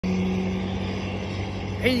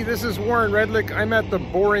Hey, this is Warren Redlick. I'm at the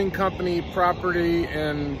Boring Company property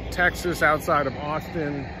in Texas outside of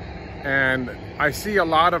Austin, and I see a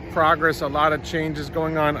lot of progress, a lot of changes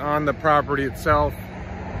going on the property itself.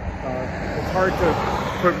 It's hard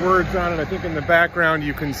to put words on it. I think in the background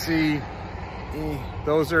you can see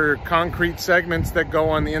those are concrete segments that go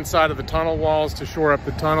on the inside of the tunnel walls to shore up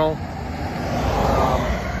the tunnel.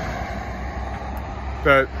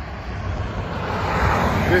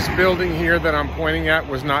 This building here that I'm pointing at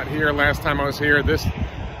was not here last time I was here. This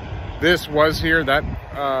was here.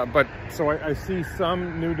 So I see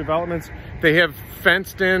some new developments. They have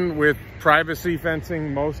fenced in with privacy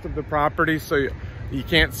fencing most of the property, so you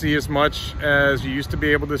can't see as much as you used to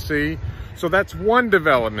be able to see. So that's one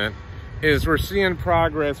development, is we're seeing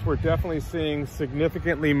progress. We're definitely seeing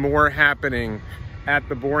significantly more happening at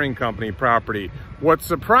the Boring Company property. What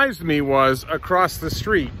surprised me was across the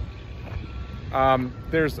street.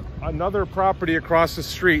 There's another property across the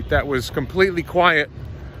street that was completely quiet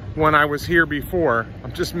when I was here before.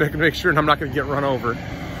 I'm just making sure I'm not going to get run over.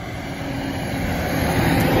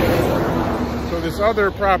 So this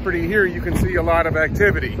other property here, you can see a lot of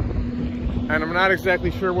activity. And I'm not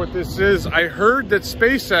exactly sure what this is. I heard that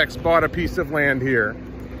SpaceX bought a piece of land here.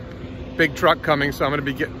 Big truck coming, so I'm going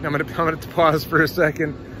to pause for a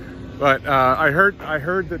second. But I heard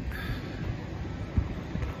that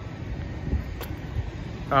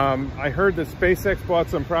SpaceX bought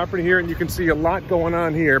some property here, and you can see a lot going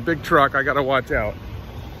on here. Big truck, I gotta watch out.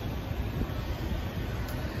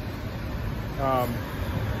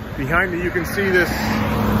 Behind me, you can see this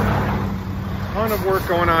ton of work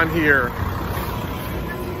going on here.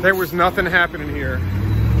 There was nothing happening here.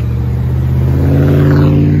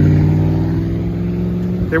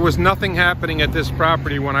 There was nothing happening at this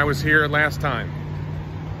property when I was here last time.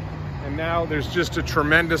 And now there's just a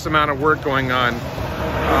tremendous amount of work going on.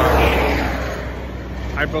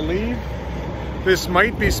 I believe this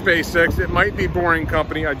might be SpaceX, it might be Boring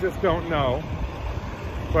Company, I just don't know.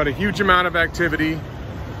 But a huge amount of activity.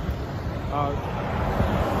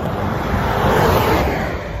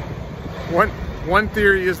 One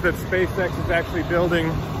theory is that SpaceX is actually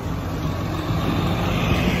building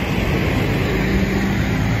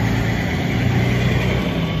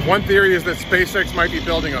might be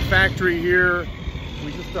building a factory here.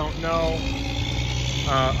 We just don't know.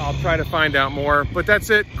 I'll try to find out more, but that's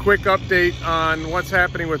it. Quick update on what's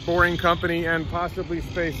happening with Boring Company and possibly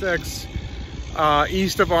SpaceX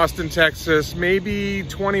east of Austin, Texas, maybe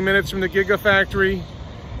 20 minutes from the Gigafactory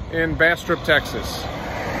in Bastrop, Texas. So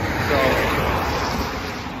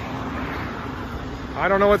I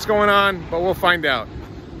don't know what's going on, but we'll find out.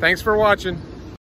 Thanks for watching.